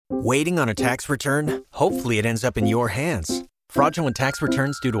Waiting on a tax return? Hopefully it ends up in your hands. Fraudulent tax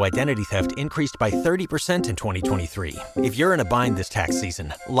returns due to identity theft increased by 30% in 2023. If you're in a bind this tax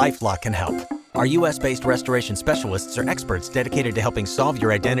season, LifeLock can help. Our U.S.-based restoration specialists are experts dedicated to helping solve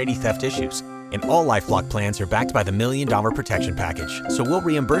your identity theft issues. And all LifeLock plans are backed by the $1 Million Protection Package. So we'll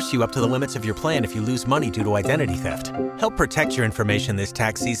reimburse you up to the limits of your plan if you lose money due to identity theft. Help protect your information this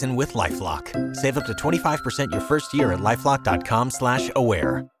tax season with LifeLock. Save up to 25% your first year at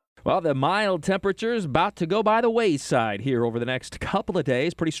LifeLock.com/aware. Well, the mild temperatures about to go by the wayside here over the next couple of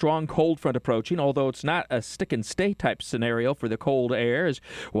days. Pretty strong cold front approaching, although it's not a stick-and-stay type scenario for the cold air, as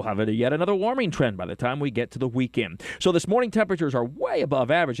we'll have yet another warming trend by the time we get to the weekend. So this morning temperatures are way above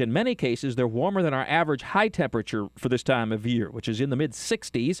average. In many cases, they're warmer than our average high temperature for this time of year, which is in the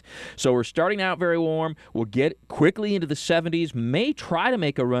mid-60s. So we're starting out very warm. We'll get quickly into the 70s, may try to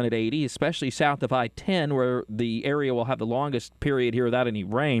make a run at 80, especially south of I-10, where the area will have the longest period here without any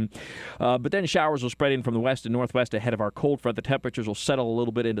rain. But then showers will spread in from the west and northwest ahead of our cold front. The temperatures will settle a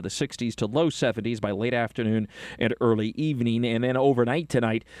little bit into the 60s to low 70s by late afternoon and early evening. And then overnight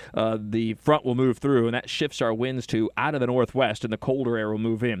tonight, the front will move through, and that shifts our winds to out of the northwest, and the colder air will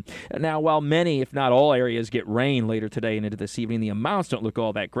move in. Now, while many, if not all areas, get rain later today and into this evening, the amounts don't look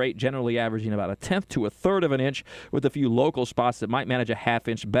all that great, generally averaging about 1/10 to 1/3 of an inch, with a few local spots that might manage a 1/2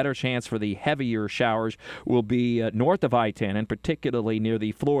 inch. Better chance for the heavier showers will be north of I-10, and particularly near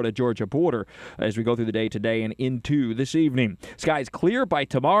the Florida-Georgia border as we go through the day today and into this evening. Skies clear by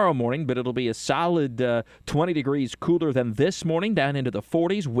tomorrow morning, but it'll be a solid 20 degrees cooler than this morning, down into the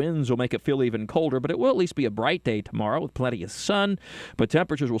 40s. Winds will make it feel even colder, but it will at least be a bright day tomorrow with plenty of sun. But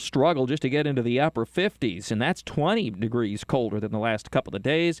temperatures will struggle just to get into the upper 50s, and that's 20 degrees colder than the last couple of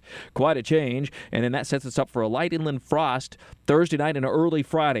days. Quite a change, and then that sets us up for a light inland frost Thursday night and early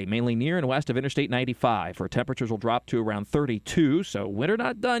Friday, mainly near and west of Interstate 95, where temperatures will drop to around 32, so winter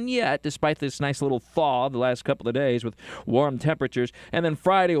not done yet, despite this nice little thaw the last couple of days with warm temperatures. And then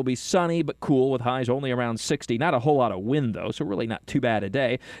Friday will be sunny but cool with highs only around 60. Not a whole lot of wind, though, so really not too bad a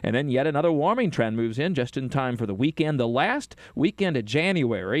day. And then yet another warming trend moves in just in time for the weekend, the last weekend of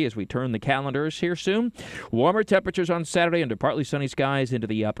January as we turn the calendars here soon. Warmer temperatures on Saturday under partly sunny skies into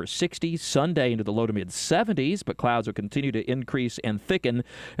the upper 60s. Sunday into the low to mid 70s, but clouds will continue to increase and thicken,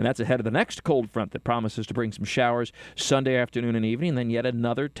 and that's ahead of the next cold front that promises to bring some showers Sunday afternoon and evening, and then yet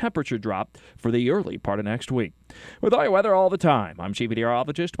another temperature drop for the early part of next week. With all your weather all the time, I'm Chief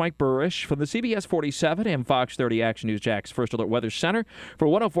Meteorologist Mike Burrish from the CBS 47 and Fox 30 Action News Jack's First Alert Weather Center for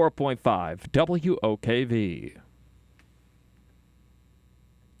 104.5 WOKV.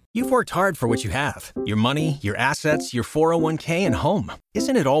 You've worked hard for what you have. Your money, your assets, your 401k, and home.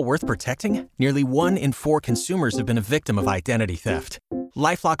 Isn't it all worth protecting? Nearly 1 in 4 consumers have been a victim of identity theft.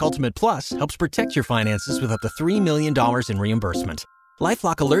 LifeLock Ultimate Plus helps protect your finances with up to $3 million in reimbursement.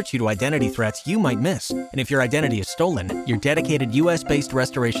 LifeLock alerts you to identity threats you might miss. And if your identity is stolen, your dedicated U.S.-based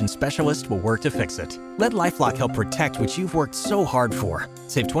restoration specialist will work to fix it. Let LifeLock help protect what you've worked so hard for.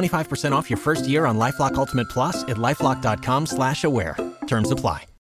 Save 25% off your first year on LifeLock Ultimate Plus at LifeLock.com/aware. Terms apply.